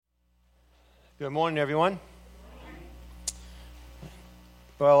Good morning, everyone.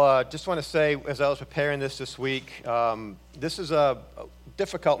 Well, just want to say, as I was preparing this week, this is a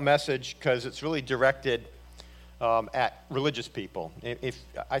difficult message because it's really directed at religious people.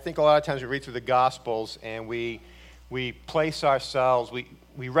 I think a lot of times we read through the Gospels and we place ourselves, we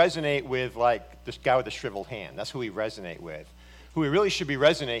resonate with like this guy with the shriveled hand. That's who we resonate with. Who we really should be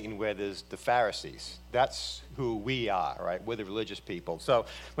resonating with is the Pharisees. That's who we are, right? We're the religious people. So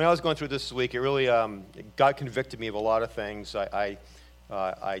when I was going through this week, it really, God convicted me of a lot of things. I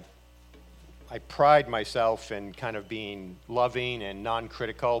pride myself in kind of being loving and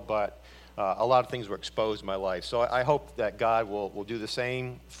non-critical, but a lot of things were exposed in my life. So I hope that God will do the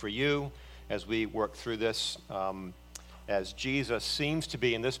same for you as we work through this. As Jesus seems to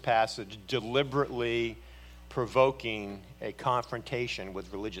be in this passage deliberately provoking a confrontation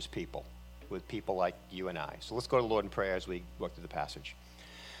with religious people, with people like you and I. So let's go to the Lord in prayer as we work through the passage.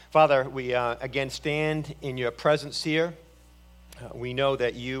 Father, we again stand in your presence here. We know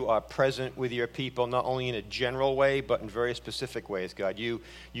that you are present with your people, not only in a general way, but in very specific ways, God. You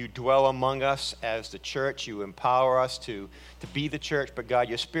dwell among us as the church. You empower us to be the church, but God,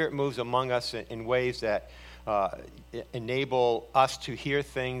 your Spirit moves among us in ways that enable us to hear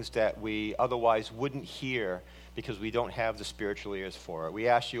things that we otherwise wouldn't hear because we don't have the spiritual ears for it. We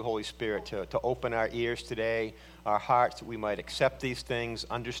ask you, Holy Spirit, to open our ears today, our hearts, that we might accept these things,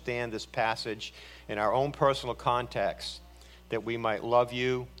 understand this passage in our own personal context, that we might love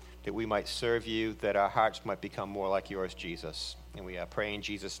you, that we might serve you, that our hearts might become more like yours, Jesus. And we pray in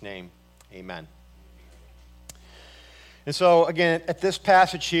Jesus' name, amen. And so, again, at this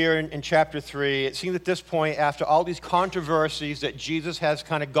passage here in chapter 3, it seems at this point, after all these controversies that Jesus has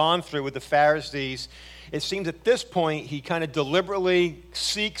kind of gone through with the Pharisees, it seems at this point he kind of deliberately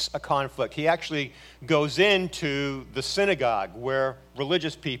seeks a conflict. He actually goes into the synagogue where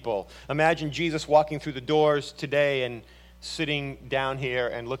religious people, imagine Jesus walking through the doors today and sitting down here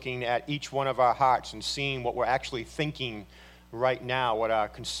and looking at each one of our hearts and seeing what we're actually thinking right now, what our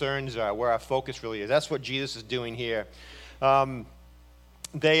concerns are, where our focus really is. That's what Jesus is doing here.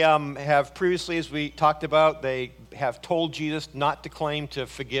 They have previously, as we talked about, they have told Jesus not to claim to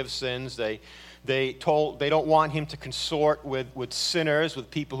forgive sins. They don't want him to consort with sinners,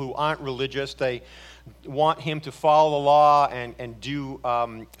 with people who aren't religious. They want him to follow the law and do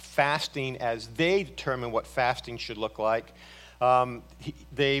fasting as they determine what fasting should look like.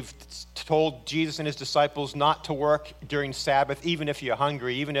 They've told Jesus and his disciples not to work during Sabbath, even if you're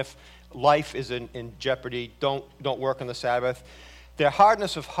hungry, even if life is in jeopardy. Don't work on the Sabbath. Their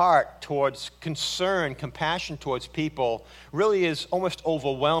hardness of heart towards concern, compassion towards people really is almost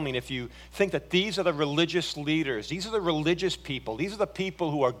overwhelming if you think that these are the religious leaders, these are the religious people, these are the people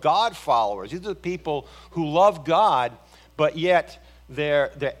who are God followers, these are the people who love God, but yet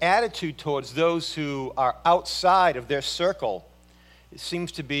their attitude towards those who are outside of their circle, it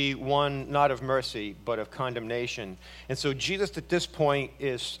seems to be one not of mercy, but of condemnation. And so Jesus at this point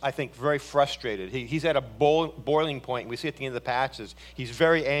is, I think, very frustrated. He's at a boiling point. We see at the end of the passage, he's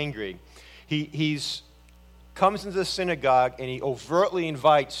very angry. He's comes into the synagogue and he overtly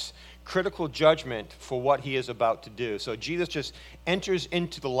invites critical judgment for what he is about to do. So Jesus just enters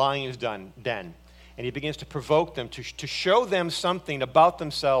into the lion's den, and he begins to provoke them, to show them something about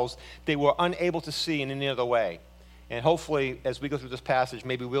themselves they were unable to see in any other way. And hopefully, as we go through this passage,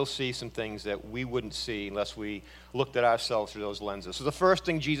 maybe we'll see some things that we wouldn't see unless we looked at ourselves through those lenses. So the first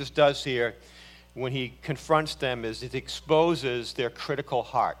thing Jesus does here when he confronts them is it exposes their critical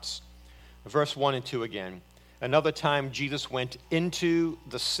hearts. Verse 1 and 2 again. Another time Jesus went into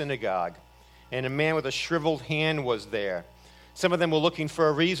the synagogue, and a man with a shriveled hand was there. Some of them were looking for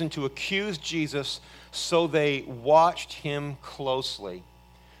a reason to accuse Jesus, so they watched him closely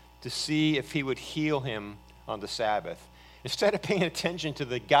to see if he would heal him on the Sabbath. Instead of paying attention to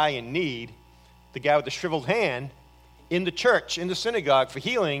the guy in need, the guy with the shriveled hand, in the church, in the synagogue for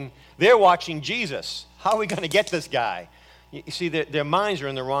healing, they're watching Jesus. How are we going to get this guy? You see, their minds are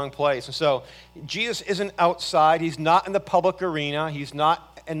in the wrong place. And so Jesus isn't outside. He's not in the public arena. He's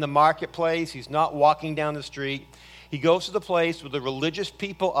not in the marketplace. He's not walking down the street. He goes to the place where the religious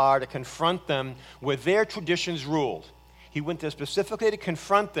people are to confront them where their traditions ruled. He went there specifically to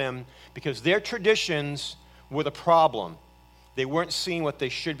confront them because their traditions were the problem. They weren't seeing what they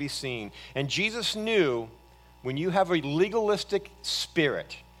should be seeing. And Jesus knew when you have a legalistic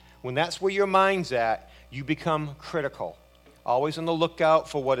spirit, when that's where your mind's at, you become critical. Always on the lookout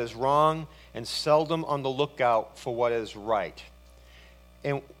for what is wrong and seldom on the lookout for what is right.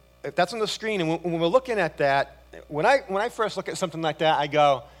 And if that's on the screen, and when we're looking at that, when I first look at something like that, I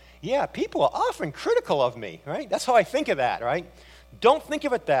go, yeah, people are often critical of me, right? That's how I think of that, right? Don't think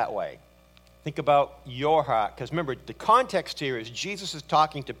of it that way. Think about your heart. Because remember, the context here is Jesus is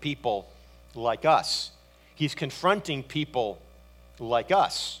talking to people like us. He's confronting people like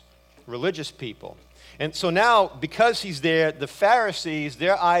us, religious people. And so now, because he's there, the Pharisees,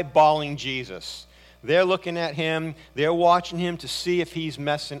 they're eyeballing Jesus. They're looking at him. They're watching him to see if he's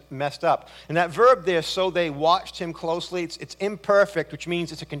messed up. And that verb there, so they watched him closely, it's imperfect, which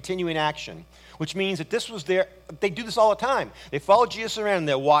means it's a continuing action, which means that this was they do this all the time. They follow Jesus around and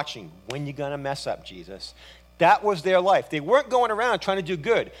they're watching. When you going to mess up, Jesus? That was their life. They weren't going around trying to do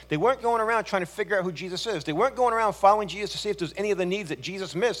good. They weren't going around trying to figure out who Jesus is. They weren't going around following Jesus to see if there's any of the needs that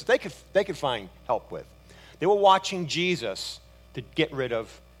Jesus missed that they could find help with. They were watching Jesus to get rid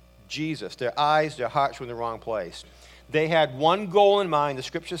of Jesus. Their eyes, their hearts were in the wrong place. They had one goal in mind. The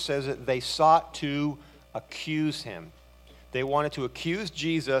scripture says that they sought to accuse him. They wanted to accuse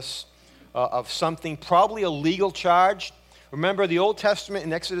Jesus of something, probably a legal charge. Remember, the Old Testament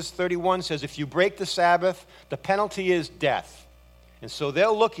in Exodus 31 says if you break the Sabbath, the penalty is death. And so they're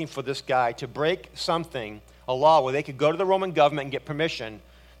looking for this guy to break something, a law, where they could go to the Roman government and get permission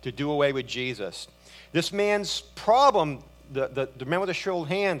to do away with Jesus. This man's problem, the man with the shriveled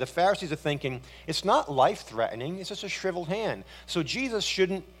hand, the Pharisees are thinking, it's not life-threatening, it's just a shriveled hand. So Jesus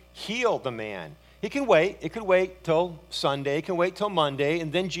shouldn't heal the man. He can wait. It could wait till Sunday. It can wait till Monday,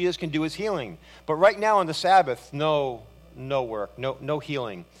 and then Jesus can do his healing. But right now on the Sabbath, no work, no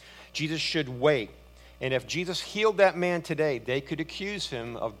healing. Jesus should wait. And if Jesus healed that man today, they could accuse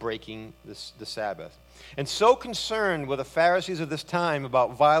him of breaking the Sabbath. And so concerned were the Pharisees of this time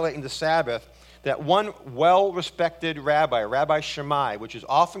about violating the Sabbath that one well-respected Rabbi Shammai, which is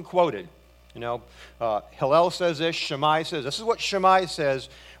often quoted, Hillel says this, Shammai says, this is what Shammai says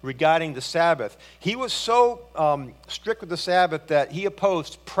regarding the Sabbath. He was so strict with the Sabbath that he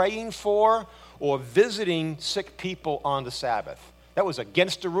opposed praying for or visiting sick people on the Sabbath. That was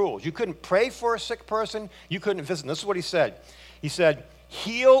against the rules. You couldn't pray for a sick person. You couldn't visit them. This is what he said. He said,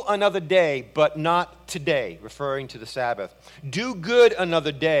 heal another day, but not today, referring to the Sabbath. Do good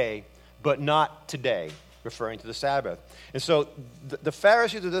another day, but not today, referring to the Sabbath. And so the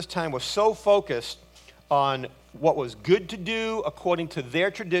Pharisees of this time were so focused on what was good to do according to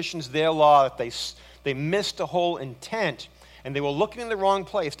their traditions, their law, that they missed the whole intent. And they were looking in the wrong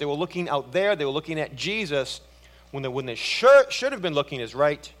place. They were looking out there. They were looking at Jesus when they should have been looking is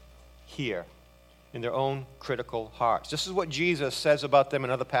right here in their own critical hearts. This is what Jesus says about them in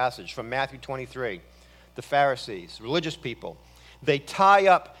another passage from Matthew 23. The Pharisees, religious people, they tie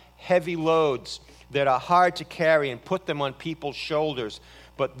up heavy loads that are hard to carry and put them on people's shoulders,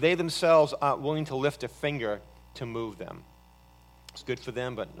 but they themselves aren't willing to lift a finger to move them. It's good for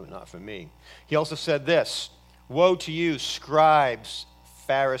them, but not for me. He also said this, woe to you, scribes,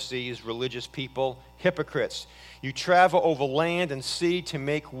 Pharisees, religious people, hypocrites. You travel over land and sea to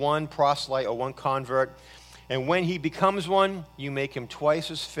make one proselyte or one convert, and when he becomes one, you make him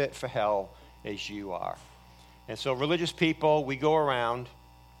twice as fit for hell as you are. And so religious people, we go around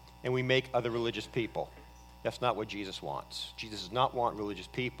and we make other religious people. That's not what Jesus wants. Jesus does not want religious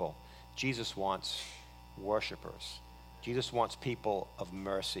people. Jesus wants worshipers. Jesus wants people of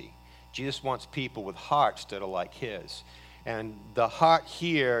mercy. Jesus wants people with hearts that are like his. And the heart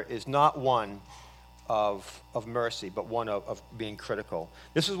here is not one of mercy, but one of being critical.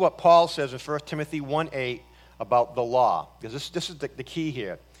 This is what Paul says in 1 Timothy 1:8 about the law. Because this is the key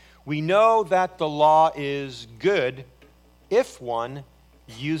here. We know that the law is good if one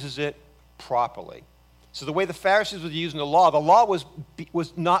uses it properly. So the way the Pharisees were using the law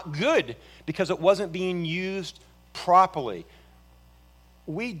was not good because it wasn't being used properly.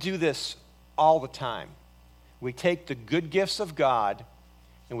 We do this all the time. We take the good gifts of God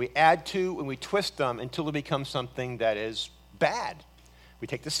and we add to and we twist them until it becomes something that is bad. We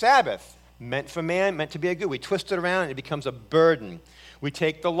take the Sabbath, meant for man, meant to be a good. We twist it around and it becomes a burden. We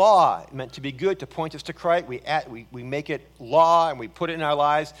take the law, meant to be good, to point us to Christ. We make it law and we put it in our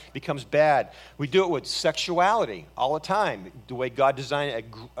lives. It becomes bad. We do it with sexuality all the time. The way God designed it,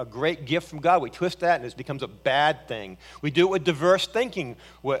 a great gift from God. We twist that and it becomes a bad thing. We do it with diverse thinking.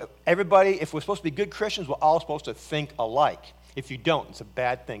 Where everybody, if we're supposed to be good Christians, we're all supposed to think alike. If you don't, it's a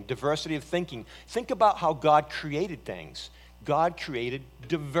bad thing. Diversity of thinking. Think about how God created things. God created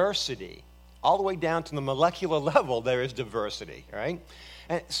diversity. All the way down to the molecular level, there is diversity, right?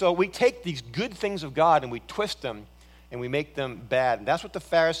 And so we take these good things of God and we twist them and we make them bad. And that's what the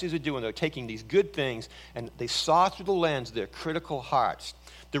Pharisees are doing. They're taking these good things and they saw through the lens of their critical hearts.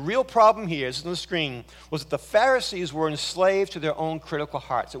 The real problem here, this is on the screen, was that the Pharisees were enslaved to their own critical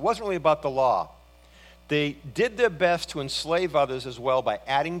hearts. It wasn't really about the law. They did their best to enslave others as well by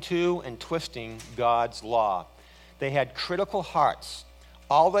adding to and twisting God's law. They had critical hearts.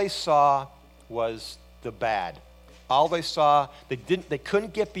 All they saw was the bad. All they saw, they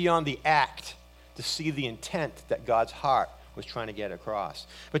couldn't get beyond the act to see the intent that God's heart was trying to get across.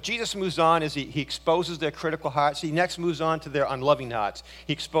 But Jesus moves on as he exposes their critical hearts. He next moves on to their unloving hearts.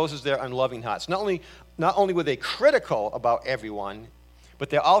 He exposes their unloving hearts. Not only were they critical about everyone, but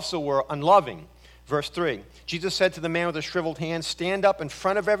they also were unloving. Verse 3, Jesus said to the man with the shriveled hand, "Stand up in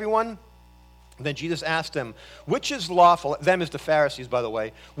front of everyone." Then Jesus asked him, "Which is lawful?" Them is the Pharisees, by the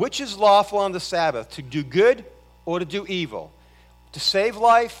way. "Which is lawful on the Sabbath, to do good or to do evil? To save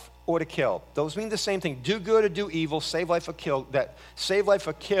life or to kill?" Those mean the same thing. Do good or do evil, save life or kill. That save life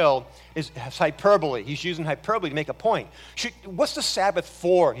or kill is hyperbole. He's using hyperbole to make a point. What's the Sabbath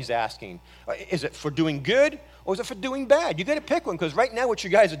for, he's asking? Is it for doing good or is it for doing bad? You got to pick one, because right now what you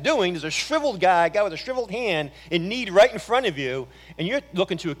guys are doing is a shriveled guy with a shriveled hand in need right in front of you, and you're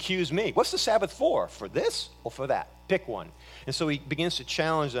looking to accuse me. What's the Sabbath for? For this or for that? Pick one. And so he begins to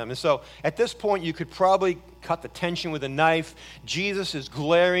challenge them. And so at this point, you could probably cut the tension with a knife. Jesus is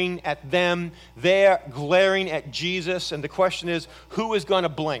glaring at them. They're glaring at Jesus. And the question is, who is going to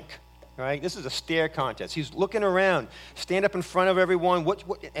blink? Right? This is a stare contest. He's looking around. Stand up in front of everyone.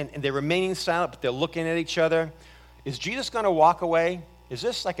 And they're remaining silent, but they're looking at each other. Is Jesus going to walk away? Is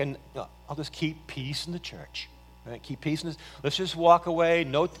this like I'll just keep peace in the church? Right? Keep peace in this. Let's just walk away.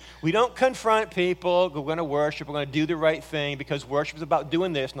 No, we don't confront people. We're going to worship. We're going to do the right thing, because worship is about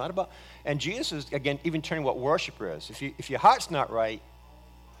doing this, not about. And Jesus is, again, even turning what worship is. If your heart's not right,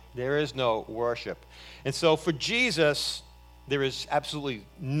 there is no worship. And so for Jesus, there is absolutely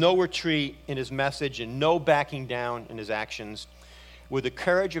no retreat in his message and no backing down in his actions. With the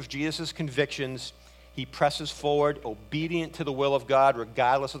courage of Jesus' convictions, he presses forward, obedient to the will of God,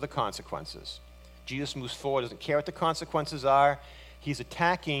 regardless of the consequences. Jesus moves forward, doesn't care what the consequences are. He's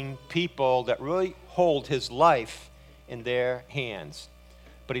attacking people that really hold his life in their hands.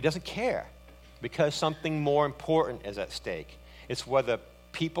 But he doesn't care, because something more important is at stake. It's whether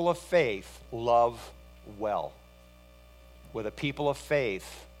people of faith love well, whether people of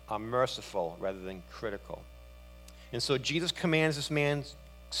faith are merciful rather than critical. And so Jesus commands this man,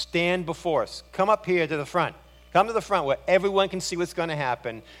 "Stand before us. Come up here to the front. Come to the front where everyone can see what's going to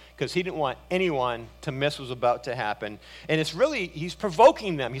happen," because he didn't want anyone to miss what was about to happen. And it's really, he's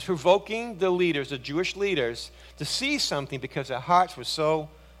provoking them. He's provoking the leaders, the Jewish leaders, to see something, because their hearts were so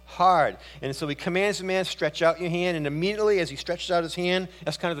hard. And so he commands the man, "Stretch out your hand." And immediately as he stretches out his hand,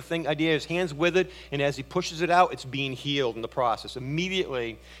 that's kind of the idea, his hand's withered, and as he pushes it out, it's being healed in the process.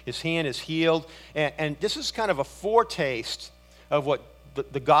 Immediately, his hand is healed. And this is kind of a foretaste of what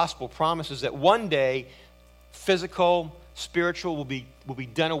the gospel promises, that one day, physical, spiritual will be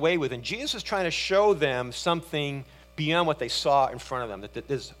done away with. And Jesus is trying to show them something beyond what they saw in front of them, that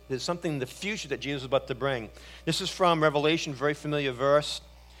there's something in the future that Jesus is about to bring. This is from Revelation, very familiar verse.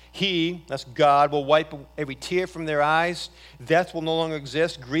 "He," that's God, "will wipe every tear from their eyes. Death will no longer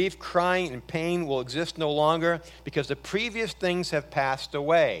exist. Grief, crying, and pain will exist no longer, because the previous things have passed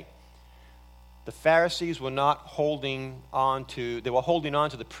away." The Pharisees were not holding on to, they were holding on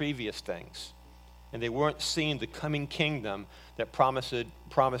to the previous things. And they weren't seeing the coming kingdom that promised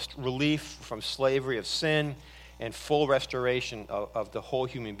relief from slavery of sin and full restoration of the whole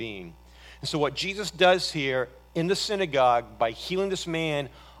human being. And so what Jesus does here in the synagogue, by healing this man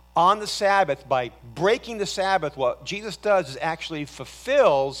on the Sabbath, by breaking the Sabbath, what Jesus does is actually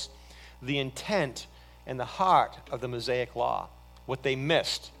fulfills the intent and the heart of the Mosaic law, what they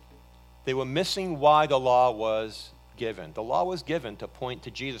missed. They were missing why the law was given. The law was given to point to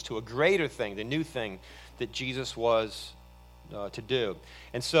Jesus, to a greater thing, the new thing that Jesus was to do.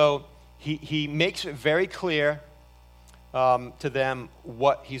 And so he makes it very clear to them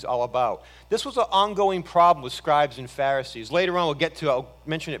what he's all about. This was an ongoing problem with scribes and Pharisees. Later on, I'll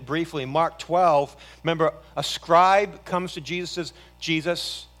mention it briefly. In Mark 12, remember, a scribe comes to Jesus and says,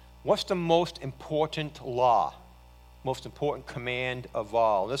 "Jesus, what's the most important law? Most important command of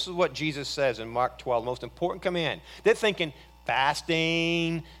all?" This is what Jesus says in Mark 12, most important command. They're thinking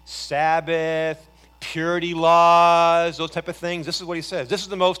fasting, Sabbath, purity laws, those type of things. This is what he says. This is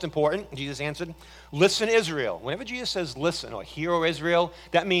the most important. Jesus answered, "Listen, Israel." Whenever Jesus says listen, or hear, O Israel,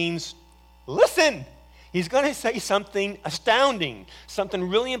 that means listen. He's going to say something astounding, something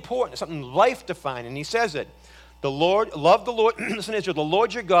really important, something life-defining, and he says it. Love the Lord, listen, Israel, the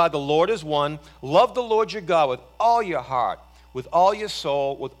Lord your God, the Lord is one. Love the Lord your God with all your heart, with all your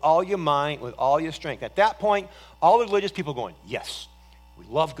soul, with all your mind, with all your strength. At that point, all the religious people are going, yes, we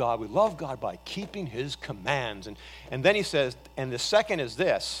love God by keeping his commands. And then he says, and the second is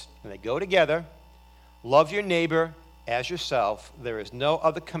this, and they go together, love your neighbor as yourself. There is no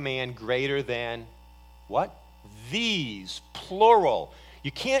other command greater than what? These, plural.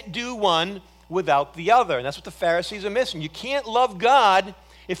 You can't do one without the other. And that's what the Pharisees are missing. You can't love God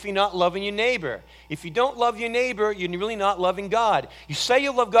if you're not loving your neighbor. If you don't love your neighbor, you're really not loving God. You say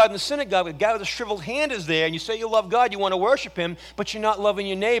you love God in the synagogue, but a guy with a shriveled hand is there, and you say you love God, you want to worship him, but you're not loving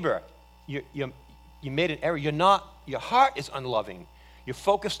your neighbor. You made an error. Your heart is unloving. You're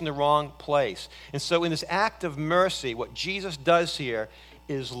focused in the wrong place. And so in this act of mercy, what Jesus does here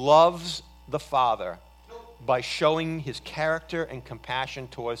is loves the Father by showing his character and compassion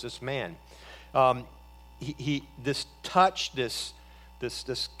towards this man. This touch, this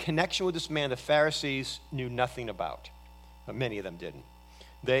connection with this man, the Pharisees knew nothing about. Many of them didn't.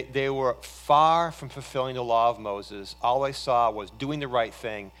 They were far from fulfilling the law of Moses. All they saw was doing the right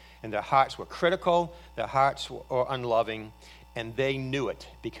thing, and their hearts were critical, their hearts were unloving, and they knew it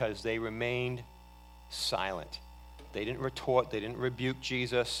because they remained silent. They didn't retort, they didn't rebuke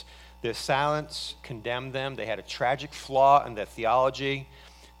Jesus. Their silence condemned them. They had a tragic flaw in their theology.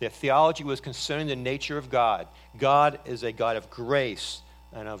 Their theology was concerning the nature of God. God is a God of grace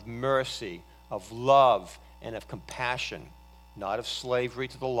and of mercy, of love and of compassion, not of slavery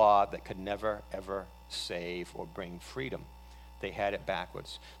to the law that could never, ever save or bring freedom. They had it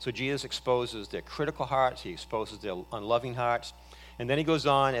backwards. So Jesus exposes their critical hearts. He exposes their unloving hearts. And then he goes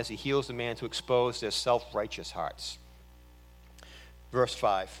on, as he heals the man, to expose their self-righteous hearts. Verse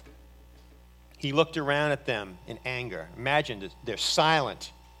 5. He looked around at them in anger. Imagine, they're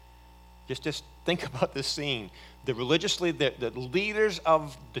silent. Just think about this scene. The leaders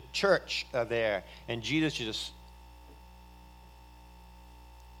of the church are there, and Jesus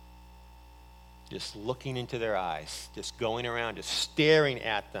just looking into their eyes, just going around, just staring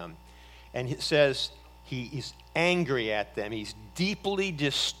at them. And it says he's angry at them. He's deeply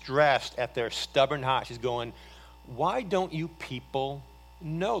distressed at their stubborn hearts. He's going, why don't you people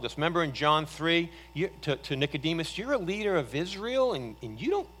know this? Remember in John 3, to Nicodemus, you're a leader of Israel, and you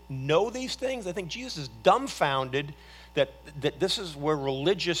don't know these things? I think Jesus is dumbfounded that this is where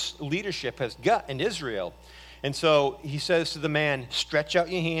religious leadership has got in Israel. And so he says to the man, stretch out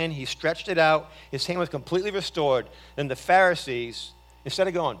your hand. He stretched it out. His hand was completely restored. Then the Pharisees, instead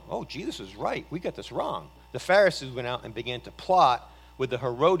of going, oh, Jesus is right, we got this wrong, the Pharisees went out and began to plot with the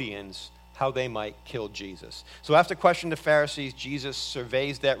Herodians how they might kill Jesus. So after questioning the Pharisees, Jesus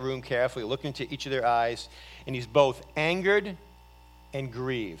surveys that room carefully, looking into each of their eyes, and he's both angered and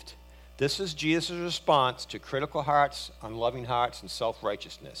grieved. This is Jesus' response to critical hearts, unloving hearts, and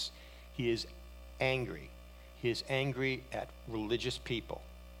self-righteousness. He is angry. He is angry at religious people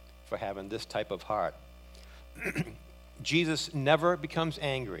for having this type of heart. Jesus never becomes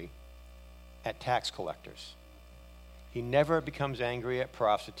angry at tax collectors. He never becomes angry at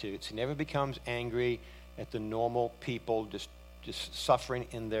prostitutes. He never becomes angry at the normal people just suffering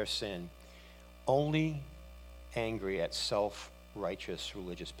in their sin. Only angry at self-righteous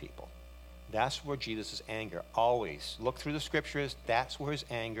religious people. That's where Jesus' anger always, look through the scriptures, that's where his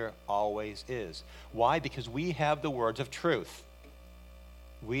anger always is. Why? Because we have the words of truth.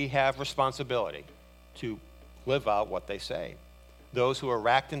 We have responsibility to live out what they say. Those who are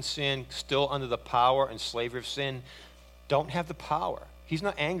racked in sin, still under the power and slavery of sin, don't have the power. He's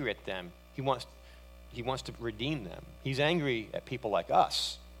not angry at them. He wants to redeem them. He's angry at people like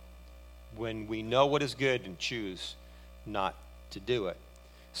us when we know what is good and choose not to do it.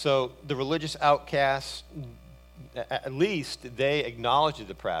 So the religious outcasts, at least they acknowledged the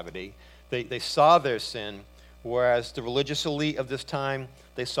depravity. They saw their sin, whereas the religious elite of this time,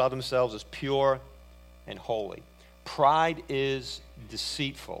 they saw themselves as pure and holy. Pride is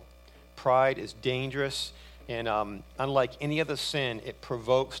deceitful. Pride is dangerous. And unlike any other sin, it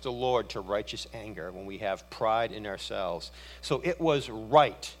provokes the Lord to righteous anger when we have pride in ourselves. So it was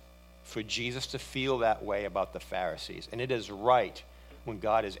right for Jesus to feel that way about the Pharisees. And it is right when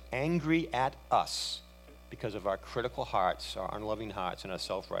God is angry at us because of our critical hearts, our unloving hearts, and our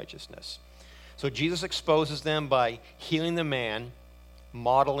self-righteousness. So Jesus exposes them by healing the man,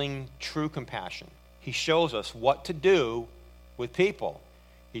 modeling true compassion. He shows us what to do with people.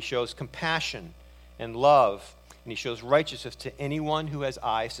 He shows compassion and love, and he shows righteousness to anyone who has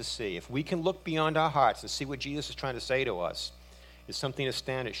eyes to see. If we can look beyond our hearts and see what Jesus is trying to say to us, it's something to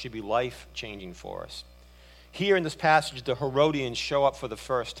stand. It should be life-changing for us. Here in this passage, the Herodians show up for the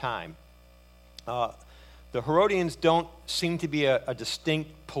first time. The Herodians don't seem to be a distinct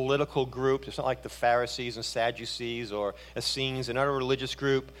political group. It's not like the Pharisees and Sadducees or Essenes, another religious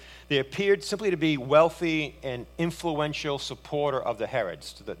group. They appeared simply to be wealthy and influential supporter of the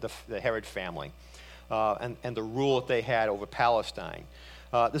Herods, the Herod family, and the rule that they had over Palestine.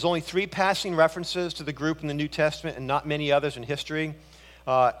 There's only 3 passing references to the group in the New Testament and not many others in history.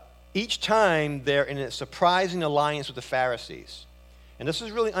 Each time they're in a surprising alliance with the Pharisees. And this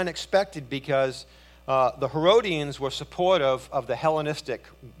is really unexpected because the Herodians were supportive of the Hellenistic,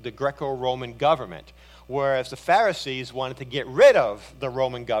 the Greco-Roman government, whereas the Pharisees wanted to get rid of the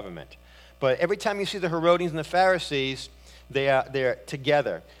Roman government. But every time you see the Herodians and the Pharisees, they're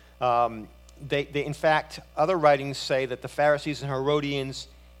together. In fact, other writings say that the Pharisees and Herodians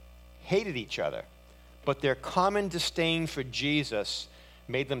hated each other, but their common disdain for Jesus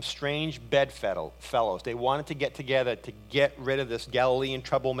made them strange bedfellows. They wanted to get together to get rid of this Galilean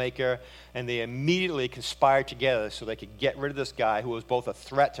troublemaker, and they immediately conspired together so they could get rid of this guy who was both a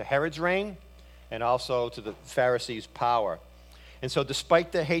threat to Herod's reign and also to the Pharisees' power. And so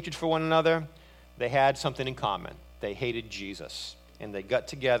despite their hatred for one another, they had something in common. They hated Jesus, and they got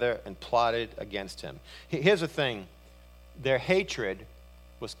together and plotted against him. Here's the thing. Their hatred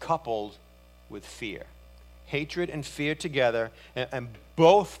was coupled with fear. Hatred and fear together, and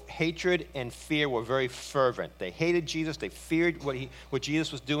both hatred and fear were very fervent. They hated Jesus. They feared what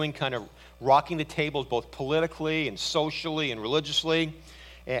Jesus was doing, kind of rocking the tables both politically and socially and religiously.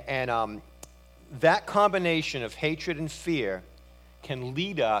 And that combination of hatred and fear can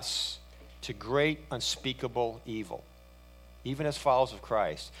lead us to great unspeakable evil, even as followers of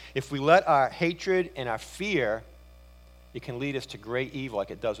Christ. If we let our hatred and our fear, it can lead us to great evil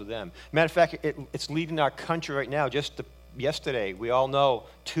like it does with them. Matter of fact, it's leading our country right now. Yesterday, we all know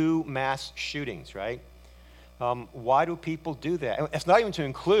 2 mass shootings, right? Why do people do that? It's not even to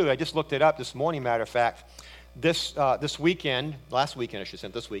include, I just looked it up this morning, matter of fact, last weekend,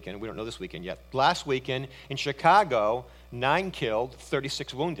 this weekend, we don't know this weekend yet. Last weekend in Chicago, 9 killed,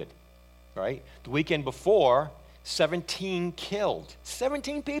 36 wounded, right? The weekend before, 17 killed.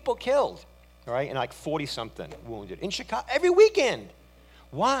 17 people killed. All right, and like 40-something wounded in Chicago every weekend.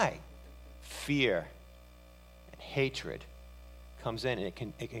 Why? Fear and hatred comes in,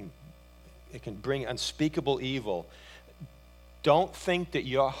 and it can bring unspeakable evil. Don't think that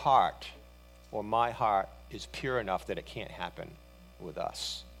your heart or my heart is pure enough that it can't happen with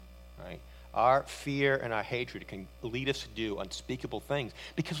us. Right? Our fear and our hatred can lead us to do unspeakable things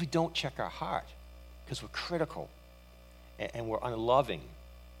because we don't check our heart, because we're critical and we're unloving.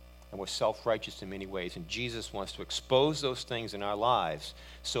 And we're self-righteous in many ways. And Jesus wants to expose those things in our lives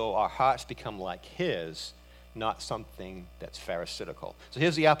so our hearts become like his, not something that's pharisaical. So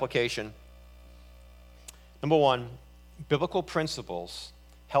here's the application. Number 1, biblical principles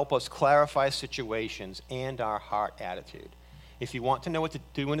help us clarify situations and our heart attitude. If you want to know what to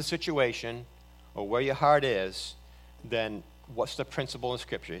do in a situation or where your heart is, then what's the principle in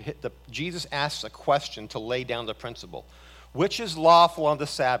Scripture? Jesus asks a question to lay down the principle. Which is lawful on the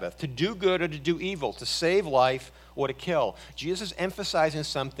Sabbath, to do good or to do evil, to save life or to kill? Jesus is emphasizing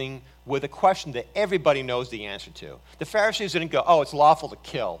something with a question that everybody knows the answer to. The Pharisees didn't go, it's lawful to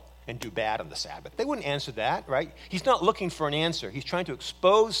kill and do bad on the Sabbath. They wouldn't answer that, right? He's not looking for an answer. He's trying to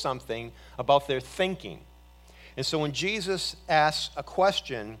expose something about their thinking. And so when Jesus asks a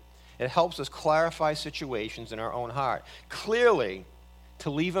question, it helps us clarify situations in our own heart. Clearly, to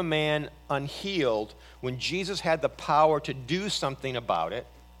leave a man unhealed when Jesus had the power to do something about it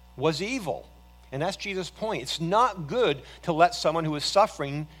was evil. And that's Jesus' point. It's not good to let someone who is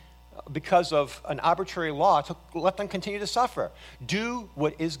suffering because of an arbitrary law, to let them continue to suffer. Do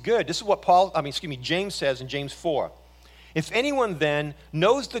what is good. This is what James says in James 4. If anyone then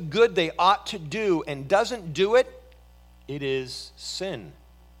knows the good they ought to do and doesn't do it, it is sin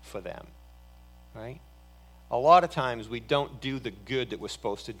for them. Right? A lot of times we don't do the good that we're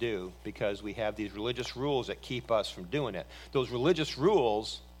supposed to do because we have these religious rules that keep us from doing it. Those religious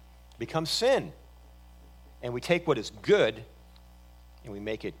rules become sin. And we take what is good and we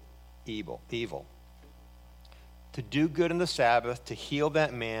make it evil. To do good on the Sabbath, to heal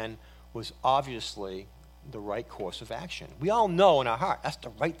that man, was obviously the right course of action. We all know in our heart that's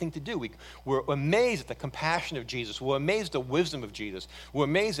the right thing to do. We're amazed at the compassion of Jesus. We're amazed at the wisdom of Jesus. We're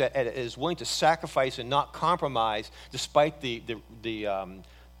amazed at it is willing to sacrifice and not compromise despite the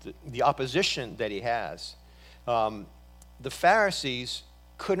opposition that he has. The Pharisees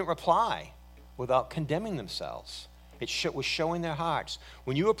couldn't reply without condemning themselves. It was showing their hearts.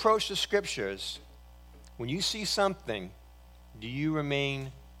 When you approach the Scriptures, when you see something, do you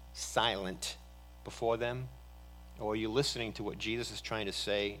remain silent before them? Or are you listening to what Jesus is trying to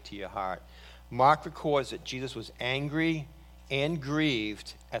say to your heart? Mark records that Jesus was angry and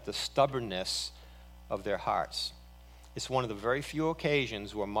grieved at the stubbornness of their hearts. It's one of the very few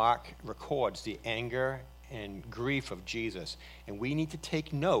occasions where Mark records the anger and grief of Jesus. And we need to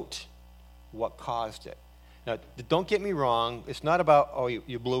take note what caused it. Now, don't get me wrong. It's not about, oh,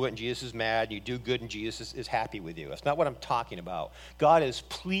 you blew it and Jesus is mad. You do good and Jesus is happy with you. That's not what I'm talking about. God is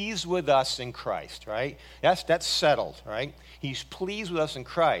pleased with us in Christ, right? That's settled, right? He's pleased with us in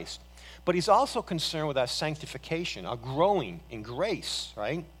Christ. But he's also concerned with our sanctification, our growing in grace,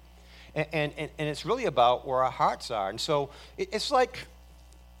 right? And it's really about where our hearts are. And so it's like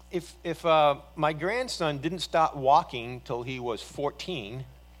if my grandson didn't start walking till he was 14,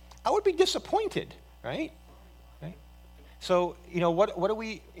 I would be disappointed, right? So, what do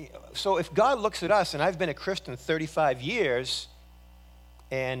we, so if God looks at us, and I've been a Christian 35 years,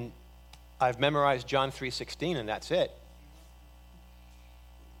 and I've memorized John 3:16, and that's it,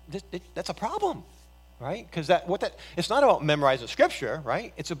 that's a problem, right? Because it's not about memorizing Scripture,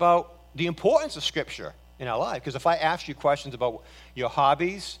 right? It's about the importance of Scripture in our life. Because if I ask you questions about your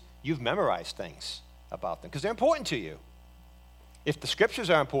hobbies, you've memorized things about them, because they're important to you. If the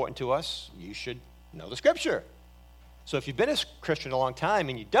Scriptures are important to us, you should know the Scripture. So if you've been a Christian a long time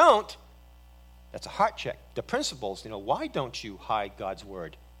and you don't, that's a heart check. The principles, why don't you hide God's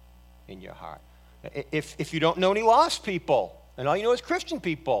word in your heart? If you don't know any lost people and all you know is Christian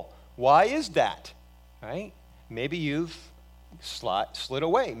people, why is that? Right? Maybe you've slid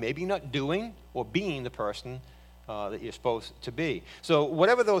away. Maybe you're not doing or being the person that you're supposed to be. So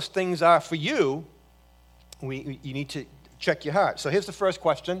whatever those things are for you, you need to check your heart. So here's the first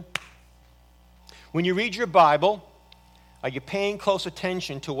question. When you read your Bible, are you paying close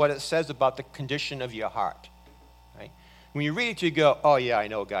attention to what it says about the condition of your heart? Right? When you read it, you go, oh, yeah, I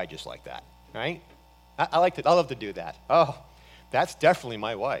know a guy just like that. Right? I love to do that. Oh, that's definitely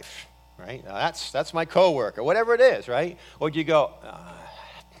my wife. Right? That's my coworker, whatever it is. Right? Or do you go,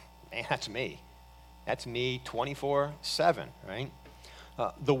 man, that's me. That's me 24/7. Right?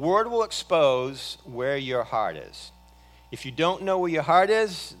 The Word will expose where your heart is. If you don't know where your heart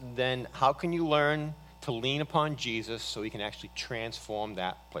is, then how can you learn to lean upon Jesus so he can actually transform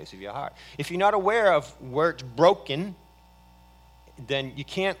that place of your heart? If you're not aware of where it's broken, then you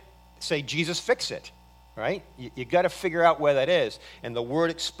can't say, Jesus, fix it, right? You got to figure out where that is, and the Word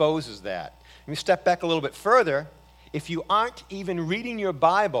exposes that. Let me step back a little bit further. If you aren't even reading your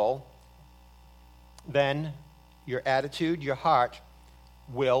Bible, then your attitude, your heart,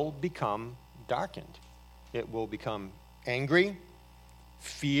 will become darkened. It will become angry,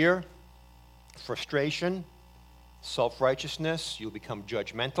 fear, frustration, self-righteousness. You'll become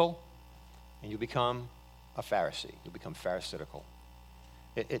judgmental, and you'll become a Pharisee. You'll become pharisaical.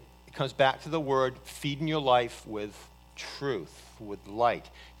 It comes back to the word, feeding your life with truth, with light,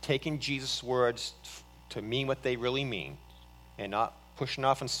 taking Jesus' words to mean what they really mean, and not pushing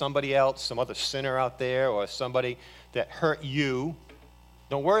off on somebody else, some other sinner out there, or somebody that hurt you.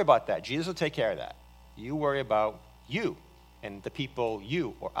 Don't worry about that. Jesus will take care of that. You worry about you and the people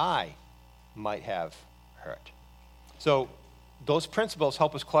you or I might have hurt. So those principles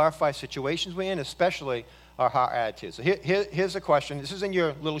help us clarify situations we're in, especially our heart attitude. So here's a question. This is in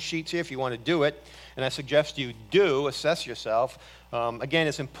your little sheets here if you want to do it, and I suggest you do assess yourself. Again,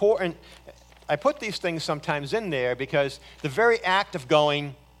 it's important. I put these things sometimes in there because the very act of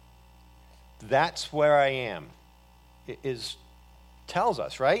going, that's where I am, tells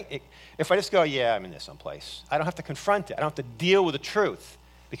us, right? If I just go, yeah, I'm in this someplace, I don't have to confront it. I don't have to deal with the truth.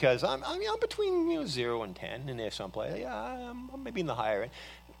 Because I'm between 0 and 10 in there someplace. Yeah, I'm maybe in the higher end.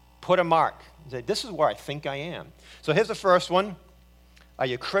 Put a mark. Say, this is where I think I am. So here's the first one. Are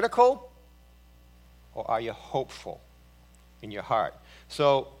you critical or are you hopeful in your heart?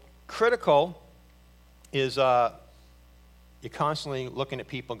 So critical is you're constantly looking at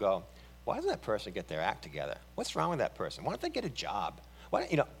people and go, why doesn't that person get their act together? What's wrong with that person? Why don't they get a job?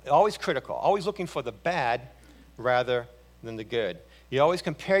 Always critical. Always looking for the bad rather than the good. You always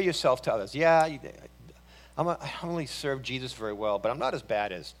compare yourself to others. Yeah, I don't really serve Jesus very well, but I'm not as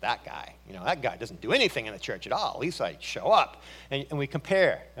bad as that guy. That guy doesn't do anything in the church at all. At least I show up. And we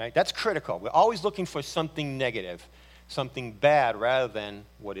compare, right? That's critical. We're always looking for something negative, something bad, rather than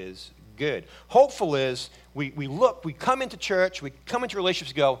what is good. Hopeful is we come into church, we come into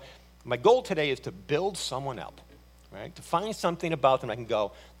relationships and go, my goal today is to build someone up, right? To find something about them I can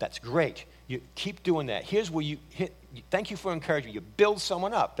go, that's great. You keep doing that. Here's where you hit. Thank you for encouraging. You build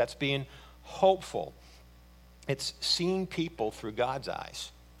someone up. That's being hopeful. It's seeing people through God's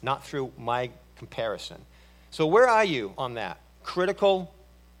eyes, not through my comparison. So where are you on that? Critical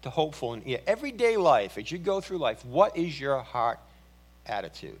to hopeful in your everyday life, as you go through life, what is your heart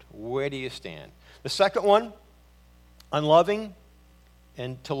attitude? Where do you stand? The second one, unloving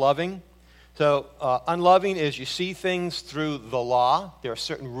and to loving. So unloving is you see things through the law. There are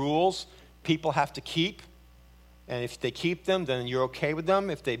certain rules people have to keep. And if they keep them, then you're okay with them.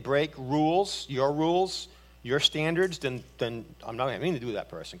 If they break rules, your rules, your standards, then I'm not having anything to do with that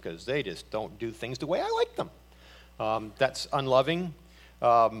person because they just don't do things the way I like them. That's unloving.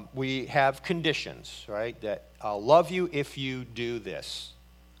 We have conditions, right? That I'll love you if you do this.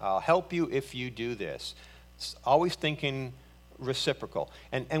 I'll help you if you do this. It's always thinking reciprocal.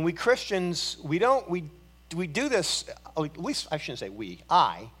 And we Christians, we do this, at least I shouldn't say we,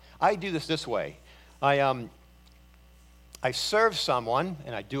 I do this way. I serve someone,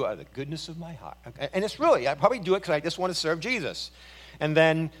 and I do it out of the goodness of my heart. And it's really, I probably do it because I just want to serve Jesus. And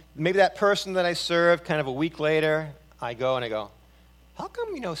then maybe that person that I served, kind of a week later, I go, how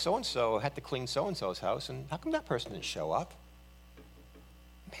come, so-and-so had to clean so-and-so's house, and how come that person didn't show up?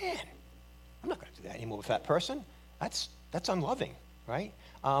 Man, I'm not going to do that anymore with that person. That's unloving, right?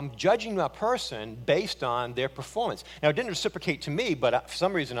 Judging a person based on their performance. Now, it didn't reciprocate to me, but for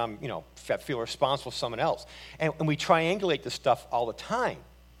some reason I feel responsible for someone else. And we triangulate this stuff all the time.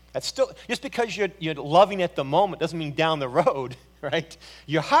 That's still, just because you're loving at the moment doesn't mean down the road, right?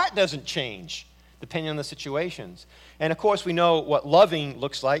 Your heart doesn't change depending on the situations. And of course, we know what loving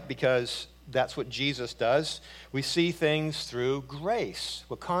looks like because that's what Jesus does. We see things through grace.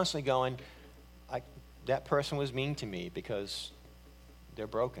 We're constantly going, that person was mean to me because they're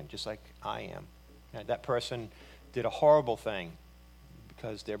broken, just like I am. And that person did a horrible thing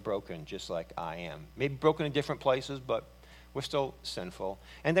because they're broken, just like I am. Maybe broken in different places, but we're still sinful.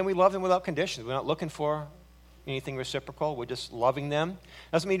 And then we love them without conditions. We're not looking for anything reciprocal. We're just loving them.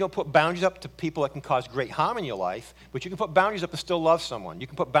 Doesn't mean you don't put boundaries up to people that can cause great harm in your life, but you can put boundaries up and still love someone. You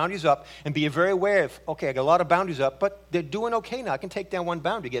can put boundaries up and be very aware of, okay, I got a lot of boundaries up, but they're doing okay now. I can take down one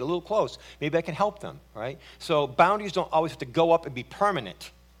boundary, get a little close. Maybe I can help them, right? So boundaries don't always have to go up and be permanent,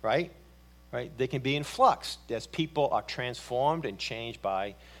 right? They can be in flux as people are transformed and changed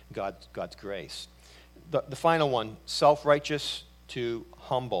by God's grace. The final one, self-righteous to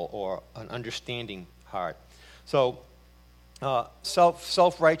humble, or an understanding heart. So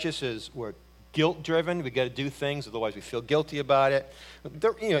self-righteous is we're guilt-driven. We've got to do things, otherwise we feel guilty about it.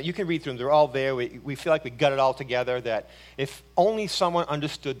 You can read through them. They're all there. We feel like we got it all together, that if only someone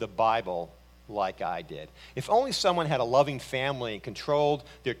understood the Bible like I did, if only someone had a loving family and controlled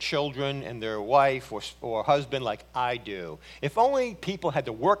their children and their wife or husband like I do, if only people had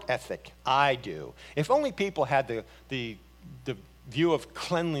the work ethic I do, if only people had the view of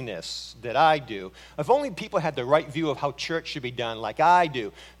cleanliness that I do, if only people had the right view of how church should be done like I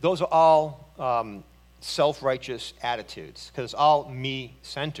do, those are all self-righteous attitudes, because it's all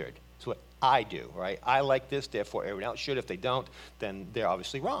me-centered. It's what I do, right? I like this, therefore everyone else should. If they don't, then they're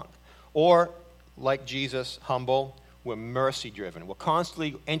obviously wrong. Or, like Jesus, humble, we're mercy-driven. We're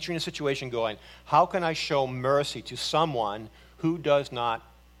constantly entering a situation going, how can I show mercy to someone who does not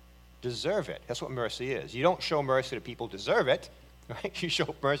deserve it? That's what mercy is. You don't show mercy to people who deserve it, right? You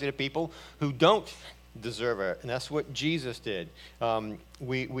show mercy to people who don't deserve it, and that's what Jesus did.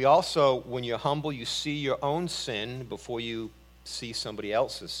 We also, when you're humble, you see your own sin before you see somebody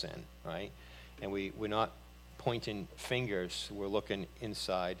else's sin, right? And we're not pointing fingers, we're looking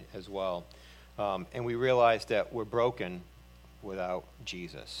inside as well. And we realize that we're broken without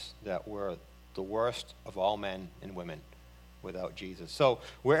Jesus, that we're the worst of all men and women without Jesus. So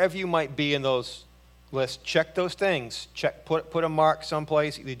wherever you might be in those lists, check those things. Put a mark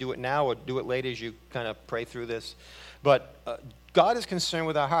someplace. Either do it now or do it later as you kind of pray through this. But God is concerned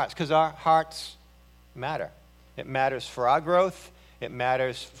with our hearts because our hearts matter. It matters for our growth. It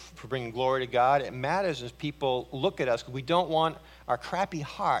matters for bringing glory to God. It matters as people look at us, because we don't want our crappy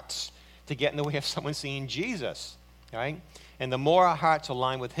hearts to get in the way of someone seeing Jesus, right? And the more our hearts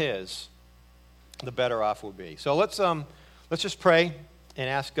align with His, the better off we'll be. So let's just pray and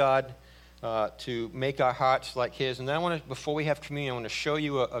ask God to make our hearts like His. And then before we have communion, I want to show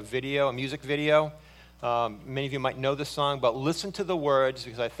you a music video. Many of you might know this song, but listen to the words,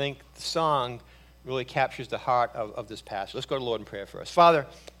 because I think the song really captures the heart of this passage. Let's go to the Lord in prayer first. Father,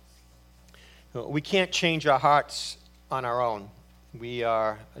 we can't change our hearts on our own. We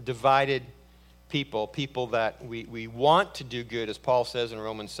are a divided people that we want to do good, as Paul says in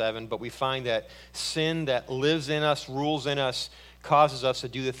Romans 7, but we find that sin that lives in us, rules in us, causes us to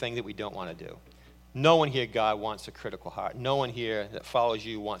do the thing that we don't want to do. No one here, God, wants a critical heart. No one here that follows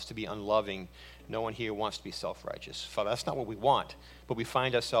you wants to be unloving. No one here wants to be self-righteous. Father, that's not what we want, but we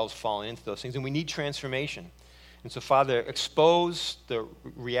find ourselves falling into those things, and we need transformation. And so, Father, expose the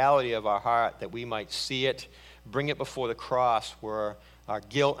reality of our heart that we might see it, bring it before the cross where our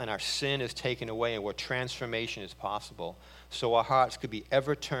guilt and our sin is taken away and where transformation is possible, so our hearts could be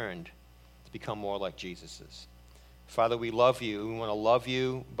ever turned to become more like Jesus's. Father, we love you. We want to love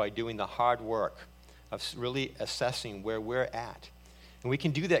you by doing the hard work of really assessing where we're at. And we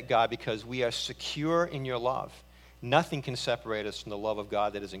can do that, God, because we are secure in your love. Nothing can separate us from the love of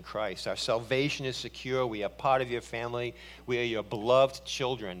God that is in Christ. Our salvation is secure. We are part of your family. We are your beloved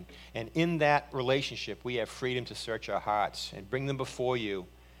children. And in that relationship, we have freedom to search our hearts and bring them before you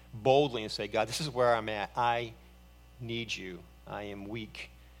boldly and say, God, this is where I'm at. I need you. I am weak.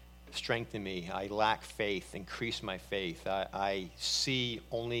 Strengthen me. I lack faith. Increase my faith. I see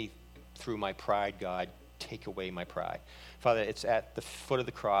only through my pride, God. Take away my pride. Father, it's at the foot of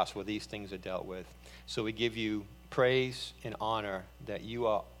the cross where these things are dealt with. So we give you praise and honor that you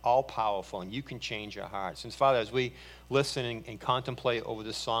are all-powerful and you can change our hearts. And Father, as we listen and contemplate over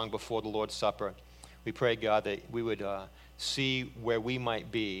this song before the Lord's Supper, we pray, God, that we would see where we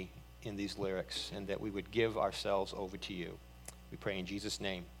might be in these lyrics and that we would give ourselves over to you. We pray in Jesus'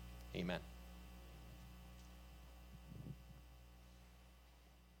 name. Amen.